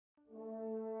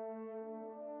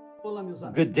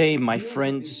Good day, my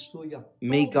friends.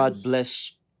 May God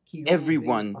bless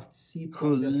everyone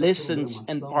who listens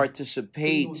and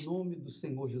participates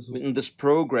in this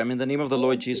program in the name of the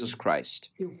Lord Jesus Christ.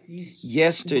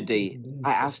 Yesterday,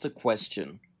 I asked a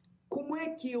question.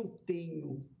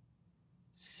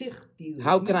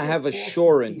 How can I have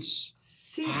assurance?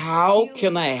 How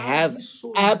can I have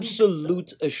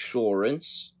absolute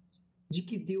assurance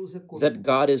that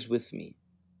God is with me?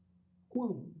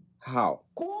 How?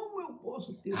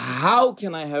 How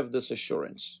can I have this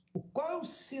assurance?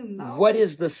 What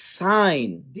is the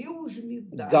sign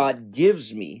God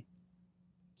gives me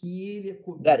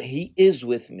that He is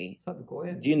with me?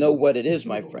 Do you know what it is,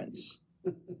 my friends?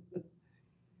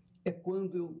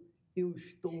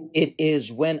 It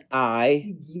is when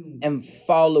I am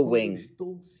following,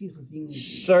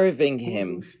 serving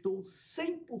Him,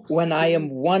 when I am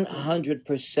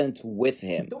 100% with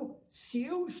Him.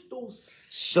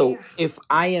 So if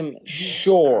I am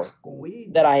sure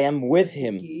that I am with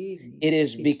Him, it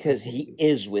is because He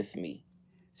is with me.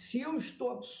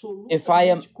 If I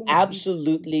am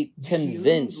absolutely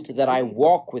convinced that I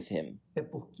walk with Him,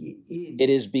 it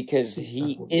is because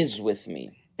He is with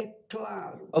me.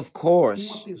 Of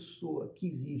course,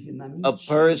 a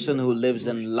person who lives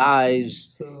in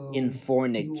lies, in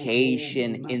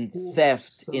fornication, in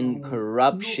theft, in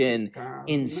corruption,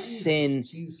 in sin,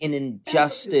 in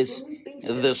injustice,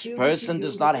 this person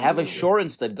does not have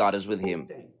assurance that God is with him.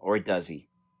 Or does he?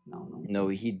 No,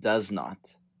 he does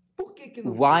not.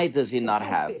 Why does he not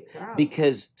have?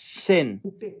 Because sin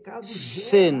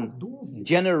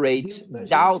generates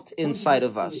doubt inside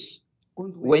of us.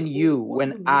 When you,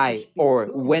 when I, or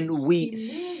when we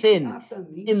sin,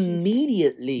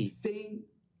 immediately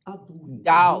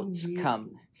doubts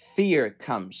come, fear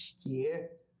comes,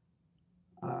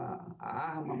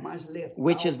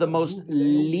 which is the most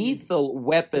lethal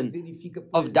weapon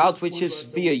of doubt, which is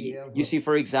fear. You see,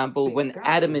 for example, when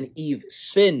Adam and Eve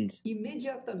sinned,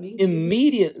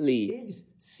 immediately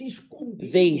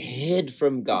they hid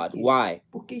from God. Why?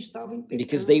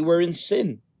 Because they were in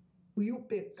sin.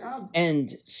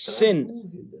 And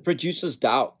sin produces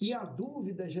doubt,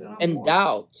 and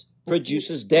doubt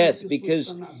produces death,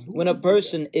 because when a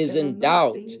person is in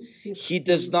doubt, he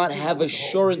does not have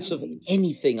assurance of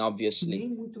anything,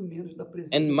 obviously,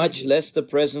 and much less the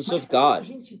presence of God.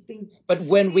 But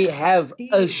when we have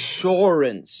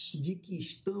assurance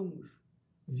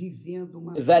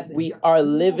that we are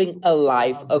living a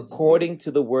life according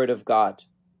to the Word of God,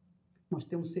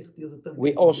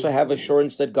 we also have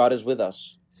assurance that God is with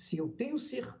us.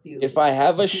 If I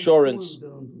have assurance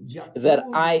that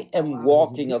I am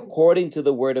walking according to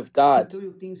the Word of God,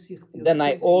 then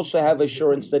I also have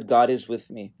assurance that God is with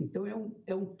me.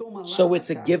 So it's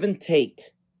a give and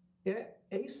take.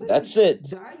 That's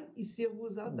it.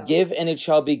 Give and it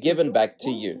shall be given back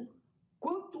to you.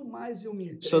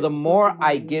 So the more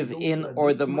I give in,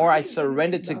 or the more I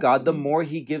surrender to God, the more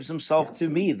He gives Himself to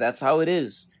me. That's how it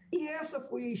is.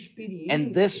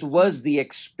 And this was the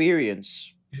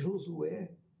experience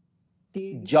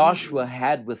Joshua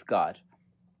had with God.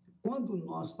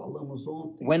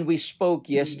 When we spoke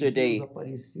yesterday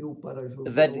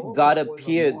that God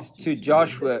appeared to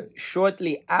Joshua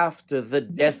shortly after the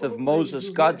death of Moses,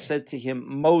 God said to him,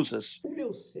 Moses,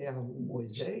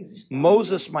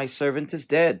 my servant, is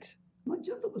dead.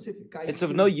 It's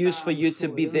of no use for you to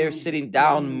be there sitting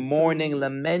down, mourning,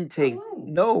 lamenting.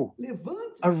 No,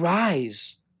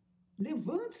 arise.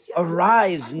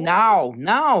 Arise now.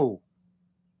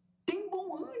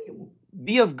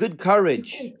 Be of good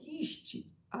courage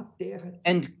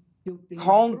and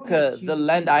conquer the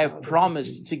land I have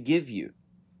promised to give you.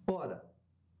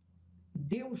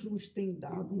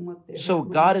 So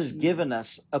God has given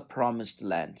us a promised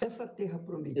land.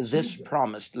 This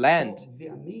promised land,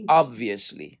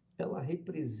 obviously,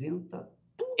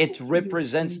 it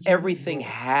represents everything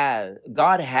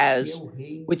God has,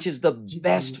 which is the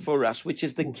best for us, which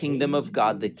is the kingdom of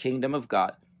God,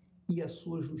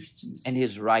 and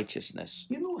His righteousness.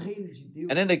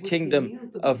 And in the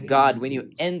kingdom of God, when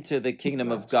you enter the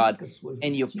kingdom of God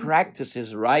and you practice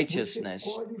His righteousness,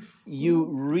 you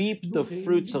reap the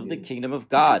fruits of the kingdom of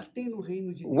God.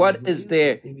 What is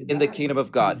there in the kingdom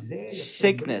of God?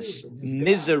 Sickness,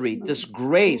 misery,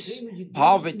 disgrace,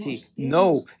 poverty.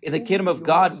 No, in the kingdom of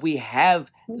God, we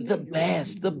have the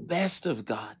best of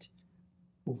God.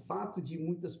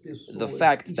 The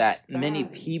fact that many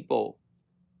people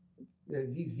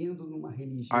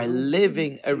are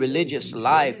living a religious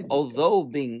life, although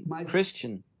being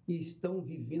Christian,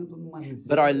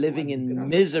 but are living in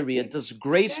misery, a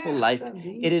disgraceful life,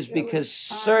 it is because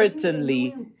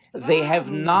certainly they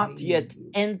have not yet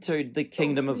entered the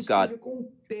kingdom of God.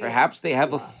 Perhaps they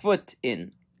have a foot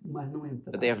in,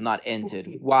 but they have not entered.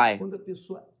 Why?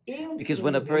 Because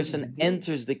when a person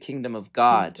enters the kingdom of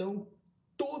God,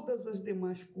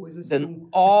 then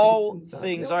all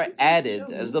things are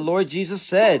added. As the Lord Jesus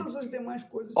said,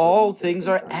 all things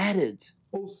are added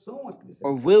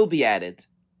or will be added.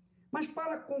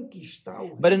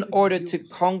 But in order to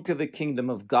conquer the kingdom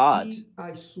of God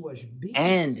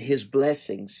and His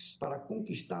blessings,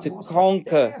 to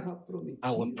conquer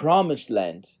our promised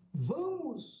land,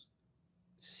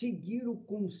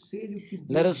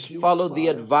 let us follow the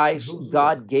advice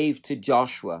God gave to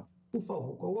Joshua.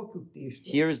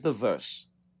 Here is the verse.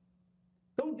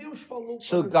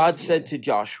 So God said to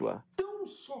Joshua,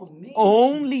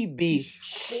 only be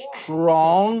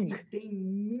strong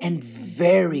and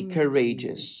very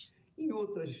courageous.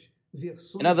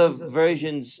 In other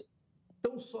versions,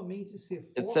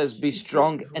 it says be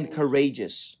strong and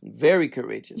courageous, very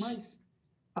courageous.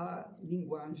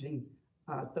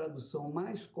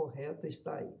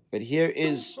 But here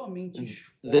is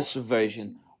this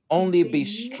version. Only be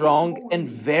strong and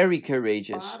very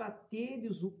courageous,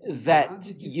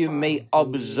 that you may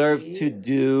observe to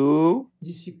do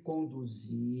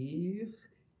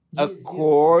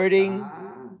according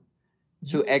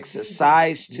to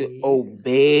exercise, to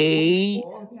obey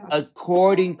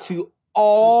according to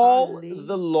all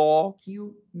the law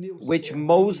which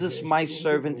Moses my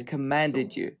servant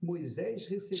commanded you.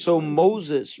 So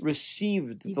Moses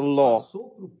received the law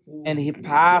and he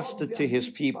passed it to his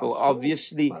people.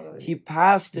 Obviously, he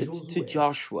passed it to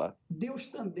Joshua.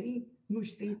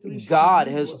 God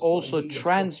has also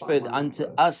transferred unto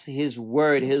us His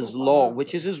word, His law,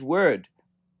 which is His word.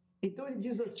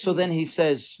 So then he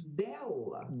says,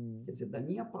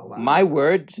 my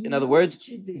word, in other words,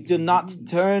 do not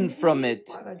turn from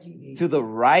it to the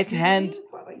right hand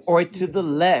or to the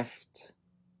left.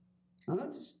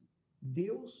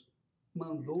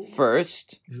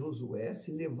 First,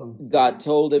 God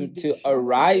told him to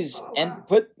arise and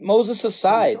put Moses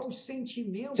aside,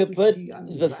 to put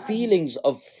the feelings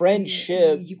of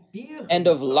friendship and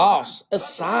of loss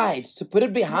aside, to put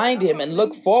it behind him and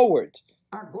look forward.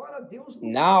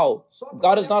 Now,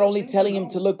 God is not only telling him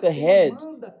to look ahead,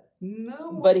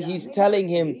 but He's telling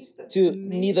him to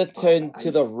neither turn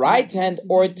to the right hand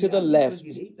or to the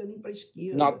left,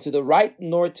 not to the right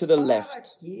nor to the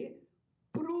left,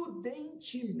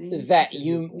 that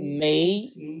you may,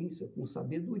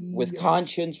 with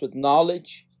conscience, with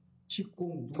knowledge,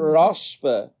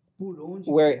 prosper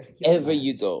wherever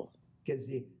you go.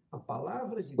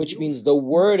 Which means the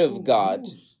Word of God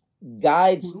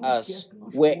guides us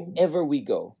wherever we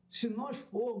go.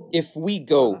 If we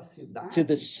go to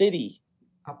the city,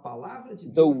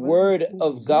 the Word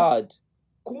of God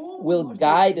will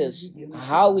guide us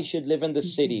how we should live in the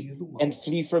city and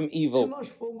flee from evil.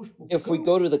 If we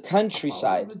go to the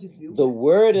countryside, the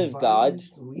Word of God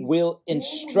will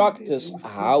instruct us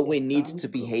how we need to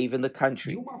behave in the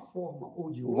country.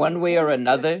 One way or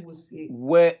another,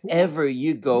 wherever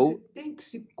you go,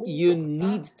 you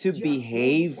need to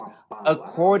behave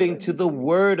according to the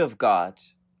Word of God.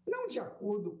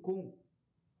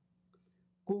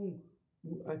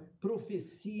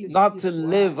 Not to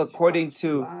live according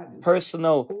to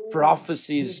personal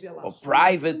prophecies or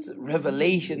private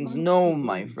revelations. No,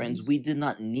 my friends, we do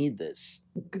not need this.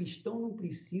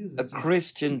 A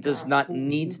Christian does not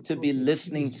need to be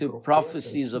listening to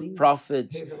prophecies of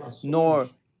prophets, nor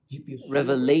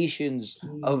revelations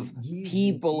of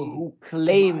people who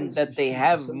claim that they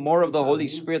have more of the Holy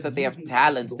Spirit, that they have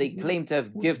talents, they claim to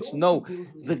have gifts. No,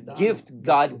 the gift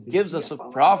God gives us of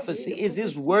prophecy is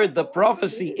His Word. The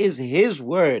prophecy is His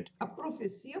Word.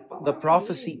 The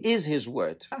prophecy is His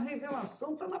Word.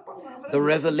 The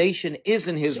revelation is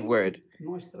in His Word.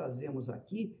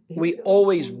 We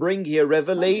always bring here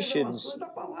revelations,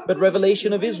 but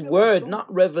revelation of His Word,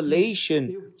 not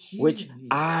revelation which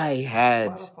I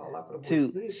had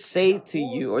to say to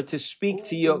you or to speak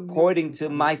to you according to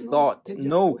my thought.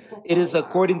 No, it is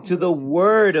according to the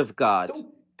Word of God.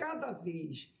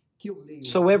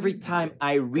 So every time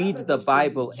I read the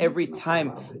Bible, every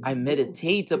time I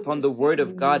meditate upon the Word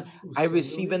of God, I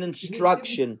receive an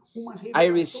instruction. I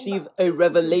receive a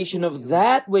revelation of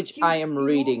that which I am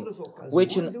reading,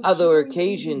 which in other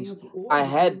occasions I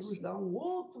had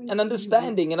an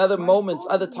understanding. In other moments,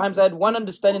 other times I had one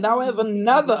understanding. Now I have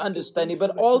another understanding.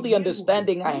 But all the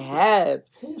understanding I have,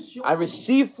 I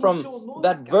received from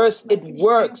that verse. It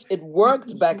works. It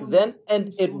worked back then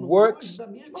and it works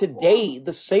today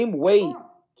the same way.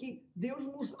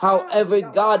 However,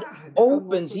 God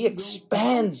opens, He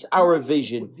expands our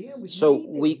vision. So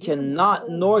we cannot,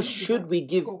 nor should we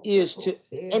give ears to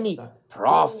any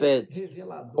prophet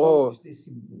or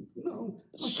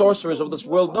sorcerers of this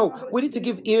world. No, we need to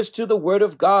give ears to the Word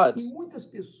of God.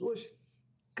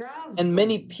 And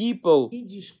many people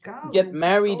get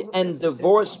married and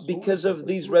divorced because of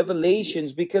these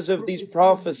revelations, because of these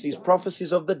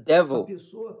prophecies of the devil.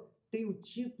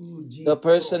 The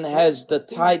person has the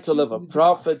title of a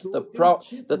prophet,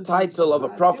 the title of a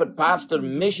prophet, pastor,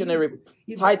 missionary,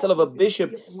 title of a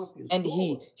bishop, and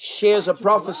he shares a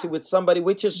prophecy with somebody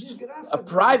which is a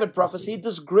private prophecy. It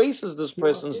disgraces this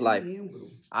person's life.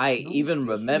 I even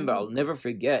remember, I'll never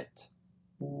forget,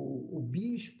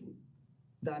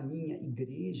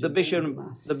 the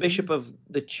bishop of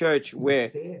the church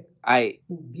where I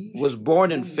was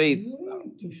born in faith,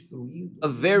 a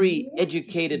very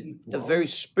educated, a very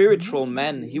spiritual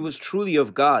man. He was truly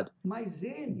of God.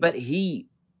 But he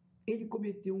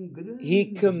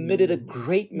committed a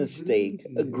great mistake,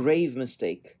 a grave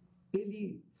mistake.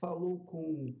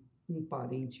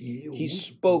 He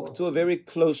spoke to a very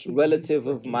close relative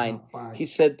of mine. He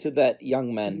said to that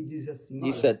young man,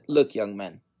 he said, "Look, young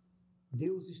man,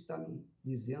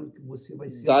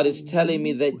 God is telling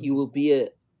me that you will be a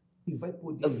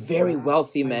very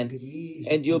wealthy man,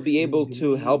 and you'll be able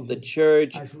to help the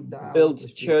church, build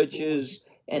churches,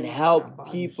 and help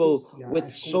people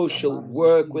with social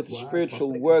work, with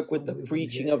spiritual work, with the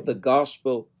preaching of the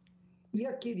gospel."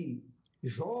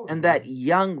 And that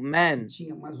young man,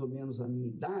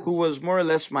 who was more or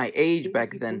less my age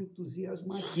back then,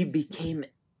 he became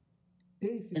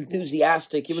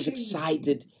enthusiastic. He was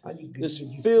excited. He was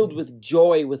filled with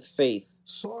joy, with faith.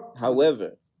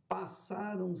 However,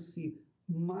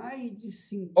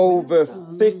 over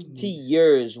 50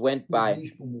 years went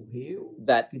by.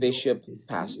 That bishop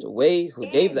passed away, who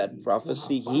gave that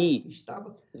prophecy. He,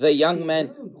 the young man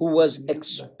who was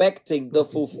expecting the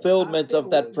fulfillment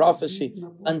of that prophecy,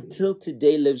 until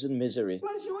today lives in misery.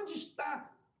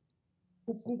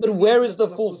 But where is the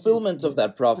fulfillment of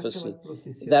that prophecy?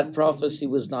 That prophecy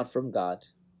was not from God.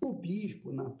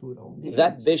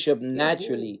 That bishop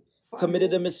naturally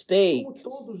committed a mistake.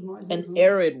 An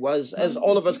error it was, as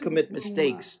all of us commit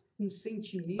mistakes,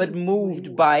 but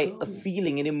moved by a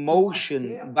feeling, an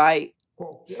emotion, by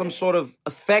some sort of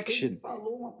affection.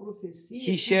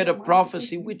 He shared a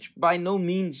prophecy which by no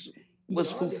means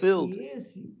was fulfilled.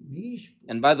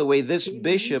 And by the way, this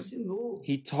bishop,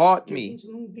 he taught me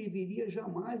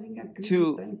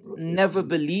to never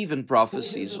believe in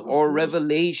prophecies or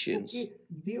revelations,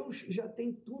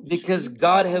 because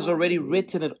God has already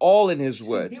written it all in His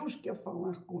Word.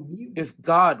 If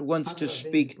God wants to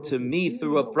speak to me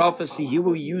through a prophecy, He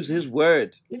will use His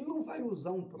Word.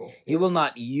 He will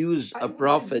not use a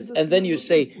prophet. And then you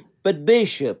say, "But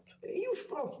Bishop,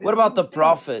 what about the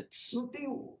prophets?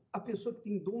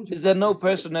 Is there no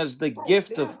person has the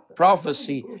gift of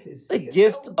prophecy?" The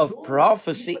gift of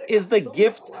prophecy is the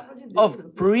gift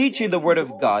of preaching the Word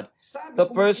of God. The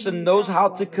person knows how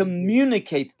to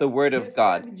communicate the Word of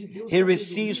God. He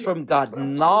receives from God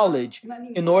knowledge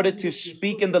in order to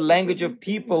speak in the language of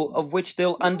people of which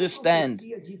they'll understand.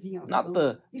 Not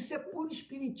the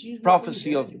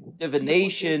prophecy of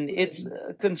divination. It's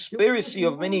a conspiracy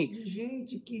of many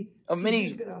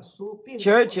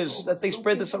churches that they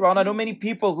spread this around. I know many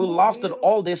people who lost it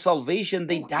all, their salvation.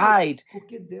 They died.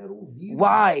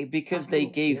 Why? Because they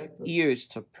gave ears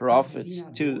to prophets,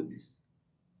 to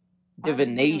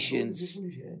divinations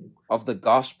of the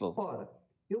gospel.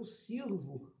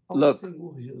 Look,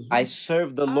 I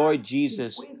served the Lord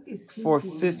Jesus for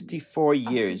 54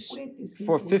 years,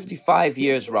 for 55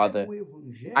 years rather.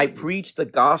 I preached the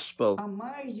gospel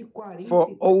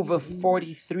for over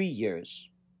 43 years.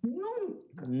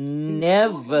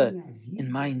 Never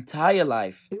in my entire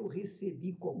life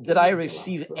did I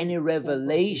receive any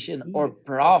revelation or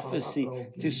prophecy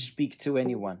to speak to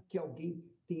anyone,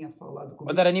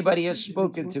 or that anybody has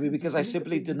spoken to me, because I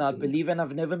simply did not believe, and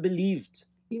I've never believed.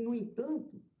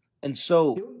 And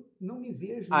so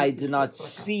I do not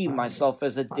see myself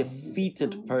as a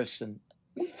defeated person,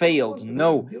 failed.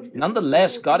 No.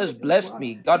 Nonetheless, God has blessed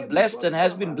me. God blessed and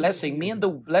has been blessing me, and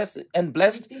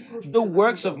blessed the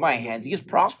works of my hands. He has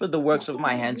prospered the works of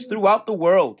my hands throughout the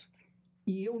world.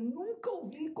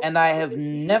 And I have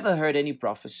never heard any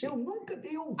prophecy.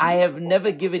 I have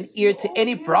never given ear to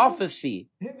any prophecy,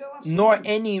 nor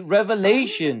any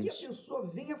revelations.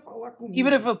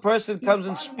 Even if a person comes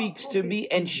and speaks to me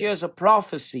and shares a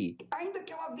prophecy,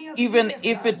 even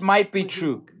if it might be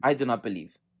true, I do not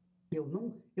believe.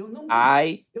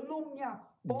 I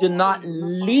do not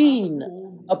lean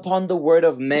upon the word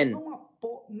of men.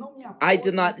 I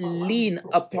do not lean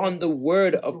upon the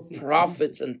word of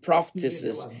prophets and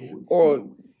prophetesses or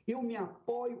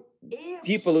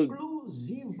people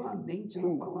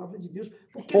who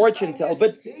fortune tell,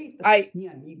 but I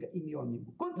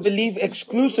believe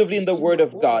exclusively in the word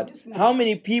of God. How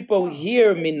many people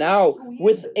hear me now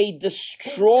with a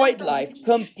destroyed life,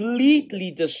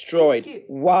 completely destroyed?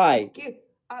 Why?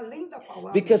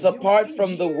 Because apart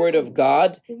from the word of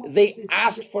God, they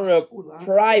asked for a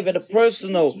private, a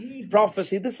personal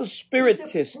prophecy. This is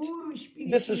spiritist.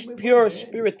 This is pure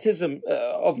spiritism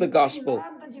of the gospel.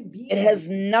 It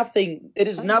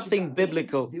is nothing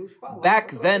biblical.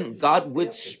 Back then, God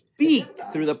would speak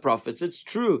through the prophets. It's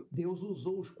true.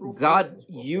 God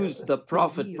used the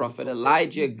prophet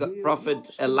Elijah,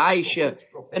 prophet Elisha,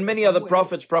 and many other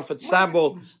prophets, prophet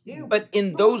Samuel. But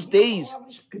in those days,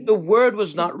 the word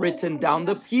was not written down.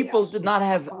 The people did not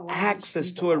have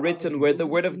access to a written word. The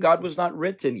word of God was not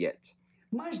written yet.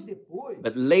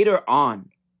 But later on,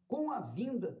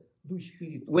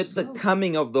 with the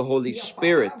coming of the Holy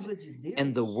Spirit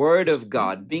and the Word of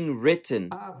God being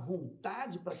written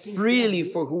freely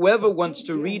for whoever wants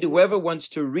to read, the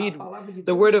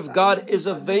Word of God is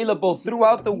available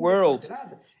throughout the world.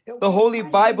 The Holy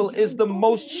Bible is the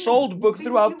most sold book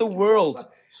throughout the world.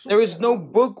 There is no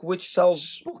book which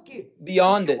sells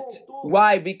beyond it.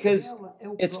 Why? Because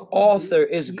its author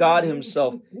is God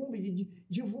Himself.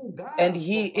 And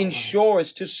He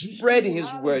ensures to spread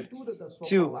His word,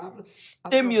 to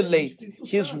stimulate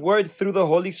His word through the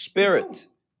Holy Spirit.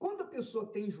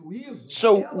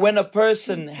 So when a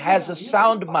person has a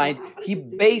sound mind, he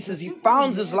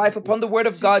founds his life upon the word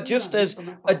of God, just as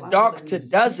a doctor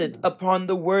does it upon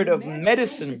the word of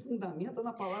medicine.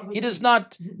 He does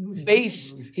not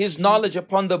base his knowledge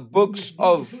upon the books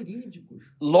of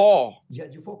law,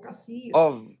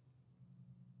 of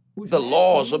the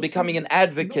laws, or becoming an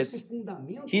advocate.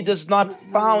 He does not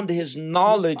found his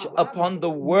knowledge upon the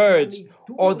words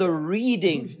or the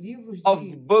reading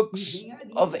of books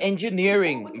of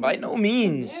engineering. By no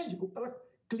means.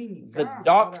 The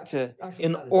doctor,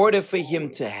 in order for him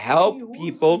to help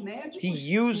people, he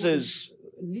uses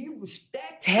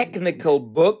technical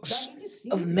books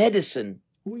of medicine.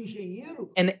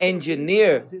 An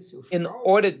engineer, in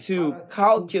order to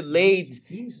calculate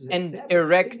and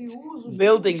erect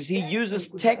buildings, he uses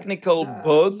technical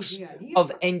books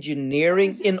of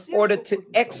engineering in order to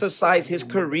exercise his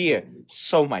career.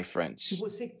 So, my friends,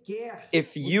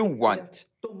 if you want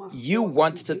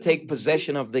to take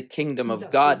possession of the kingdom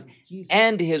of God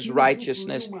and His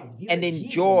righteousness and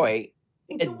enjoy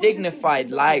a dignified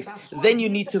life, then you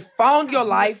need to found your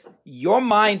life, your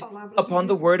mind, upon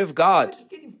the Word of God.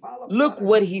 Look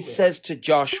what He says to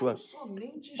Joshua.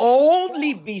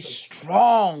 Only be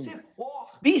strong.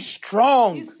 Be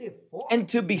strong. And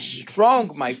to be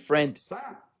strong, my friend,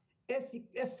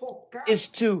 is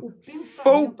to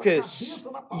focus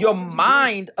your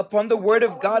mind upon the Word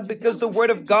of God, because the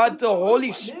Word of God, the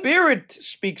Holy Spirit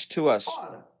speaks to us.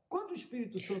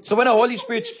 So when the Holy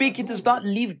Spirit speaks, He does not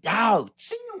leave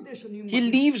doubts. He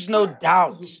leaves no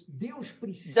doubts.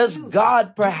 Does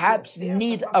God perhaps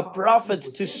need a prophet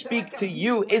to speak to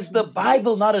you? Is the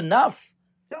Bible not enough?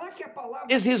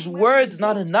 Is His words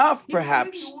not enough,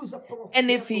 perhaps?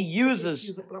 And if He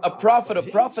uses a prophet or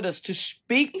prophetess to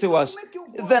speak to us,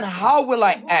 then how will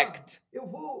I act?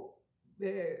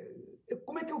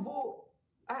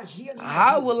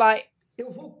 How will I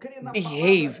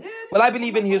behave? Will I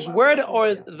believe in His word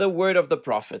or the word of the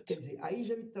prophet?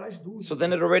 So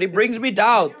then it already brings me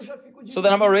doubt. So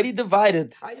then I'm already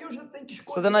divided.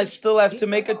 So then I still have to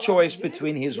make a choice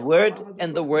between His word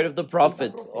and the word of the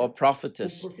prophet or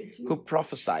prophetess who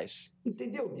prophesies.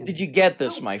 Did you get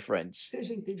this, my friends?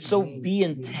 So be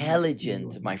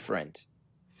intelligent, my friend.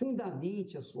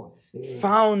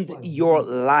 Found your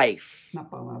life,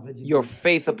 your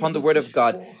faith upon the word of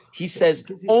God. He says,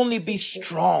 only be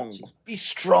strong. Be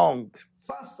strong.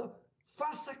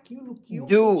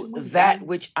 Do that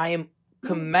which I am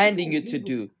commanding you to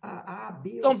do.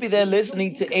 Don't be there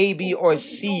listening to A, B, or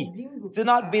C. Do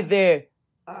not be there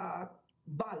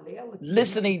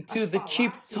listening to the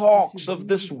cheap talks of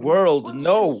this world.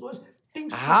 No.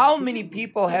 How many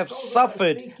people have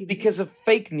suffered because of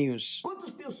fake news?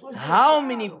 How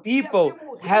many people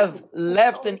have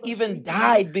left and even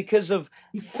died because of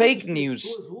fake news?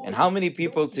 And how many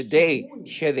people today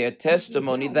share their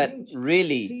testimony that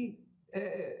really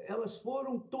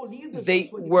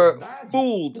They were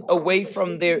fooled away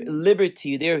from their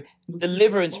liberty, their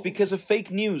deliverance, because of fake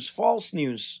news, false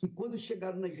news.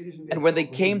 And when they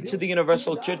came to the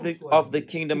universal church of the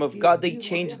kingdom of God, they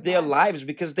changed their lives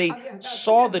because they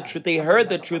saw the truth, they heard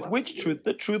the truth. Which truth?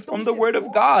 The truth from the word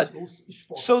of God.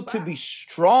 So to be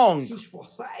strong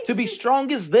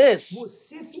is this,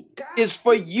 is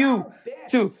for you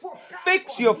to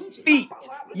fix your feet,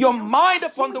 your mind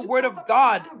upon the word of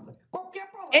God.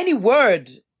 Any word,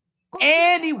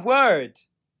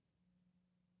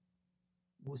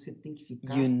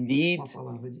 you need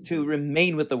to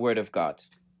remain with the word of God.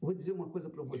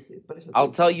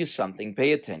 I'll tell you something,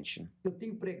 pay attention.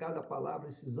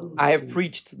 I have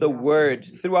preached the word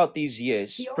throughout these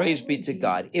years, praise be to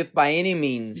God. If by any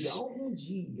means,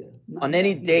 on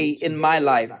any day in my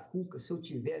life,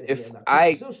 if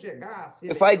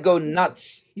I go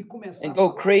nuts and go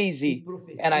crazy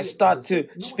and I start to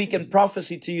speak in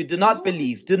prophecy to you, do not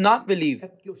believe.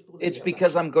 It's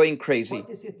because I'm going crazy.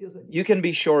 You can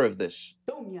be sure of this.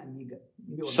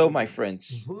 So, my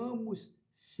friends,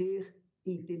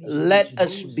 let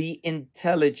us be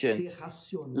intelligent.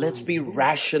 Let's be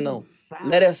rational.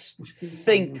 Let us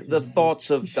think the thoughts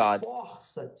of God.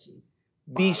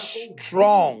 Be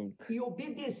strong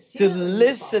to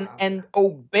listen and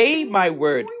obey my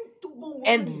word,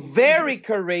 and very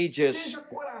courageous.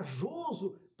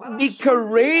 Be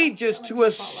courageous to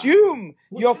assume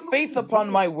your faith upon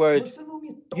my word.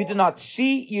 You do not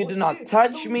see, you do not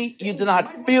touch me, you do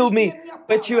not feel me,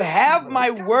 but you have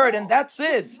my word, and that's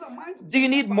it. Do you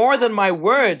need more than my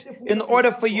word in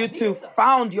order for you to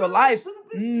found your life?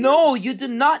 No, you do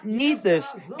not need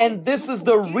this. And this is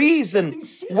the reason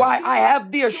why I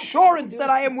have the assurance that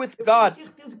I am with God.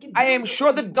 I am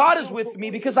sure that God is with me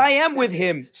because I am with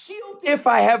Him. If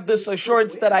I have this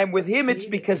assurance that I am with Him, it's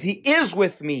because He is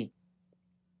with me.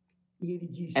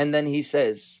 And then He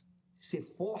says,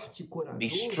 be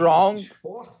strong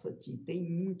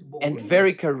and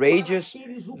very courageous,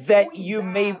 that you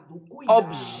may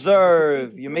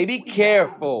observe, you may be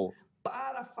careful,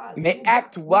 you may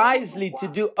act wisely to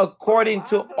do according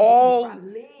to all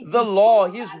the law,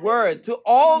 His word, to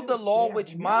all the law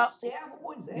which my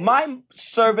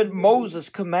servant Moses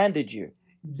commanded you.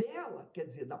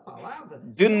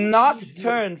 Do not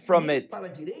turn from it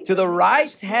to the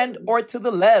right hand or to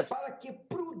the left,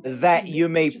 that you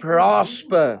may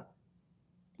prosper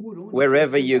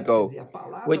wherever you go,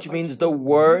 which means the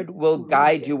word will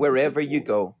guide you wherever you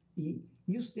go.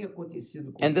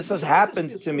 And this has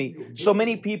happened to me. So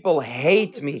many people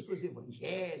hate me.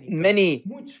 Many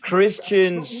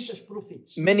Christians,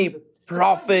 many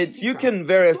prophets, you can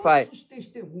verify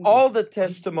all the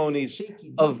testimonies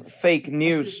of fake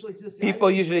news. People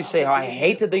usually say, oh, I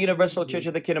hated the Universal Church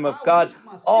of the Kingdom of God.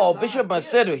 Oh, Bishop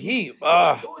Macedo,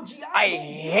 I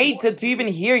hated to even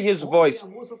hear his voice.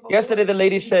 Yesterday the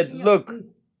lady said, look,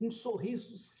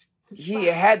 he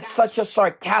had such a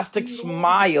sarcastic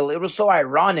smile. It was so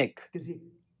ironic.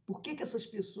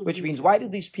 Which means, why do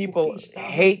these people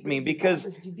hate me? Because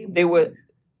they were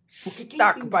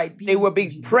they were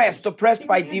being oppressed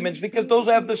by demons, because those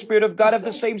who have the Spirit of God have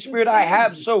the same Spirit I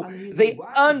have. So they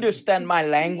understand my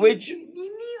language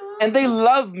and they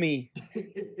love me.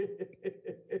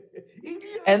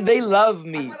 And they love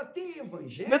me.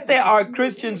 But there are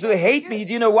Christians who hate me.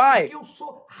 Do you know why?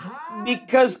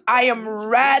 Because I am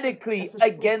radically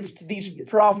against these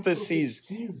prophecies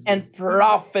and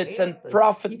prophets and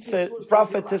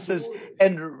prophetesses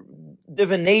and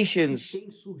divinations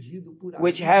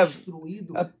which have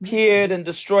appeared and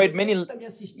destroyed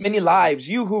many lives.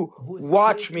 You who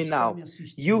watch me now,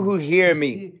 you who hear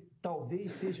me,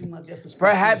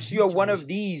 perhaps you are one of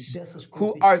these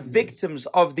who are victims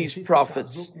of these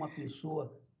prophets.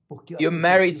 You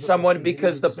married someone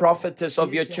because the prophetess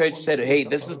of your church said, hey,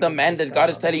 this is the man that God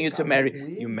is telling you to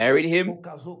marry. You married him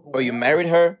or you married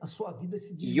her.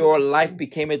 Your life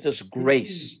became a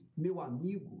disgrace.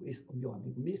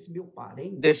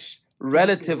 This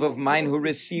relative of mine who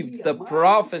received the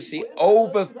prophecy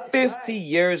over 50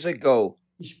 years ago,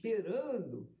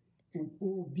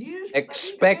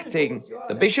 expecting,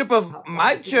 the bishop of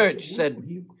my church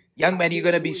said, young man, you're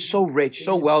going to be so rich,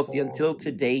 so wealthy. Until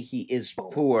today, he is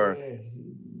poor.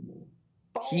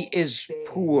 He is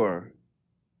poor.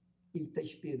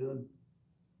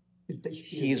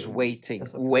 He is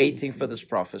waiting for this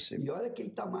prophecy.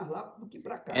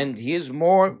 And he is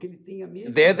more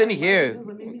there than here,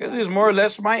 because he's more or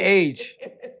less my age.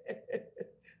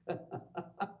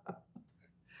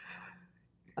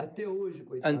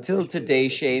 Until today,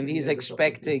 shame, he's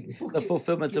expecting the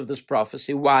fulfillment of this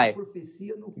prophecy. Why?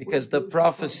 Because the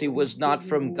prophecy was not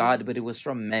from God, but it was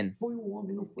from men.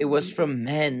 It was from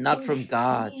men, not from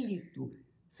God.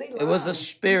 It was a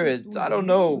spirit, I don't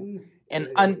know, an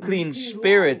unclean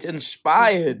spirit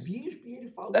inspired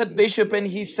that bishop, and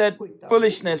he said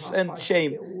foolishness and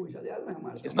shame.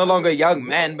 He's no longer a young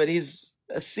man, but he's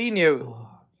a senior.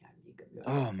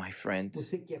 Oh, my friend,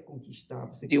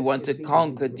 do you want to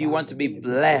conquer? Do you want to be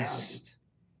blessed?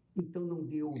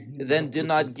 Then do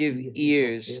not give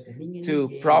ears to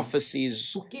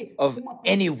prophecies of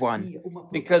anyone,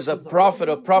 because a prophet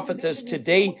or prophetess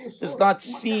today does not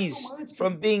cease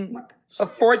from being a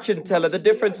fortune teller. The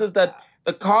difference is that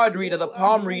the card reader, the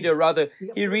palm reader rather,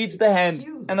 he reads the hand,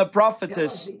 and the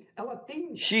prophetess,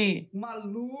 she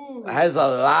has a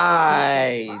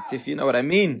light, if you know what I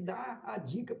mean,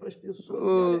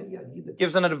 who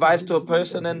gives an advice to a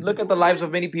person. And look at the lives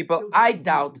of many people. I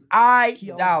doubt that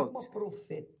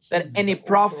any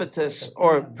prophetess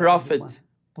or prophet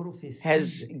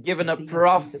has given a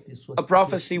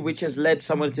prophecy which has led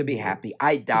someone to be happy.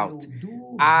 I doubt.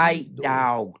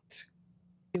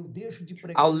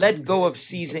 I'll let go of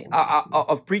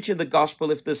of preaching the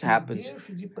gospel if this happens.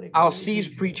 I'll cease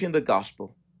preaching the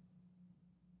gospel.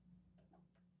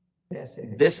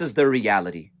 This is the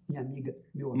reality.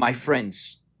 My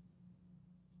friends,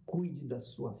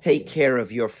 take care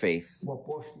of your faith.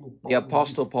 The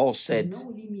Apostle Paul said,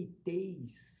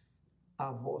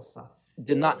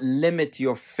 do not limit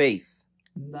your faith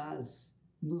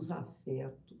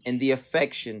in the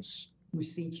affections,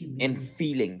 in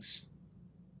feelings.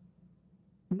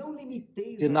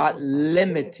 Do not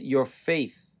limit your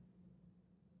faith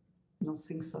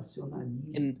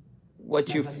in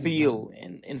what you feel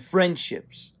in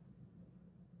friendships.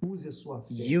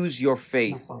 Use your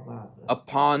faith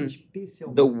upon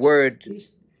the word,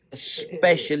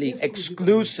 especially,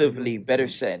 exclusively, better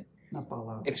said,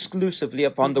 exclusively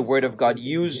upon the word of God.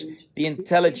 Use the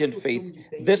intelligent faith.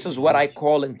 This is what I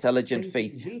call intelligent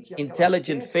faith.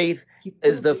 Intelligent faith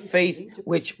is the faith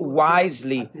which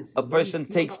wisely a person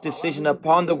takes decision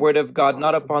upon the word of God,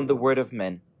 not upon the word of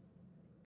men.